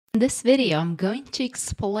In this video, I'm going to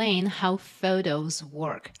explain how photos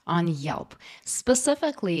work on Yelp,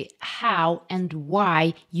 specifically how and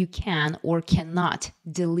why you can or cannot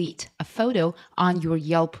delete a photo on your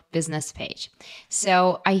Yelp business page.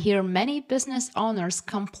 So I hear many business owners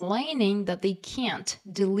complaining that they can't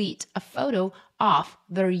delete a photo off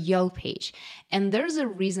their Yelp page, and there's a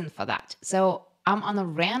reason for that. So I'm on a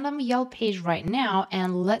random Yelp page right now,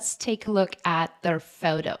 and let's take a look at their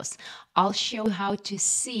photos. I'll show how to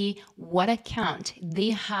see what account they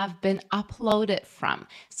have been uploaded from,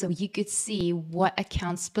 so you could see what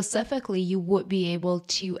account specifically you would be able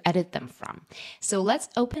to edit them from. So let's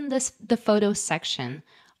open the photos section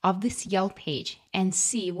of this Yelp page and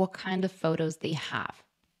see what kind of photos they have.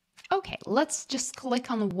 Okay, let's just click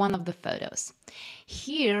on one of the photos.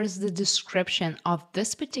 Here's the description of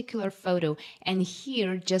this particular photo, and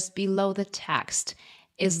here just below the text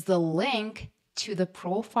is the link to the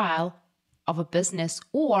profile of a business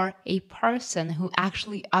or a person who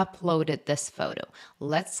actually uploaded this photo.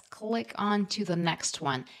 Let's click on to the next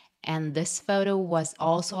one, and this photo was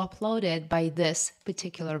also uploaded by this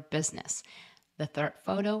particular business. The third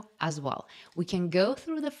photo as well. We can go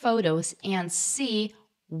through the photos and see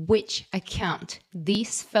which account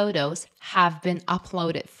these photos have been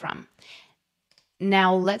uploaded from.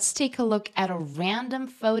 Now let's take a look at a random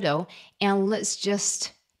photo, and let's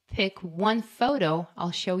just pick one photo.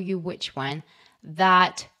 I'll show you which one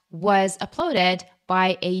that was uploaded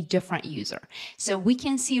by a different user. So we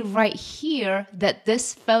can see right here that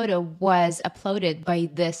this photo was uploaded by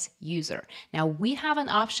this user. Now we have an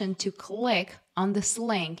option to click on this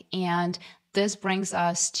link, and this brings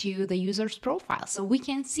us to the user's profile. So we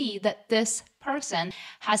can see that this person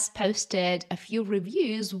has posted a few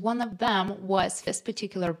reviews. One of them was this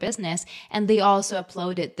particular business, and they also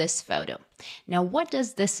uploaded this photo. Now, what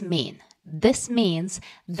does this mean? This means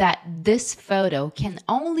that this photo can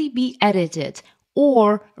only be edited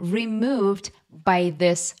or removed by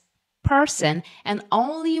this person, and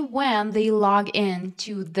only when they log in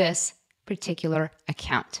to this particular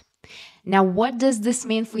account. Now, what does this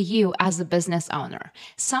mean for you as a business owner?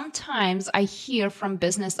 Sometimes I hear from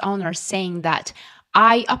business owners saying that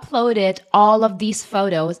I uploaded all of these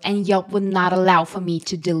photos and Yelp would not allow for me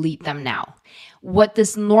to delete them now. What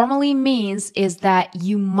this normally means is that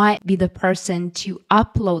you might be the person to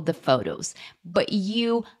upload the photos, but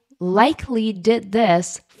you likely did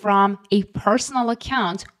this from a personal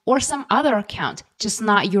account or some other account, just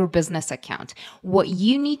not your business account. What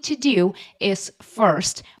you need to do is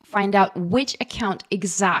first find out which account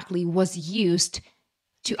exactly was used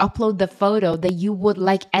to upload the photo that you would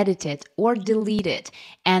like edited or deleted.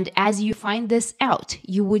 And as you find this out,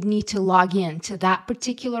 you would need to log in to that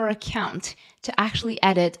particular account to actually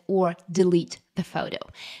edit or delete the photo.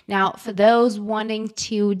 Now, for those wanting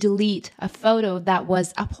to delete a photo that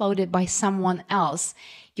was uploaded by someone else,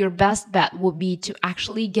 your best bet would be to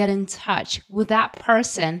actually get in touch with that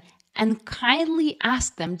person and kindly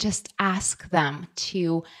ask them, just ask them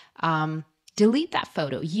to delete that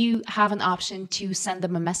photo. You have an option to send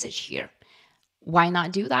them a message here. Why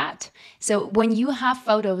not do that? So when you have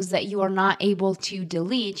photos that you are not able to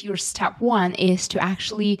delete, your step one is to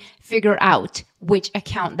actually figure out which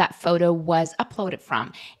account that photo was uploaded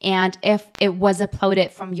from. And if it was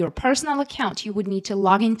uploaded from your personal account, you would need to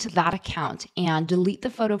log into that account and delete the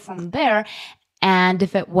photo from there. And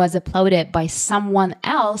if it was uploaded by someone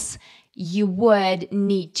else, you would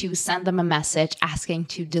need to send them a message asking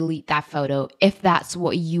to delete that photo if that's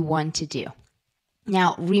what you want to do.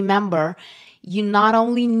 Now, remember, you not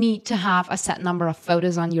only need to have a set number of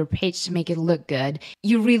photos on your page to make it look good,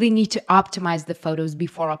 you really need to optimize the photos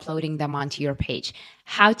before uploading them onto your page.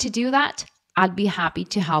 How to do that? I'd be happy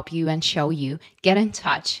to help you and show you. Get in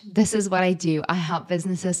touch. This is what I do. I help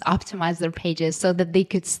businesses optimize their pages so that they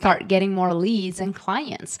could start getting more leads and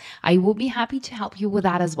clients. I will be happy to help you with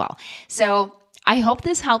that as well. So I hope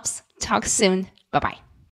this helps. Talk soon. Bye-bye.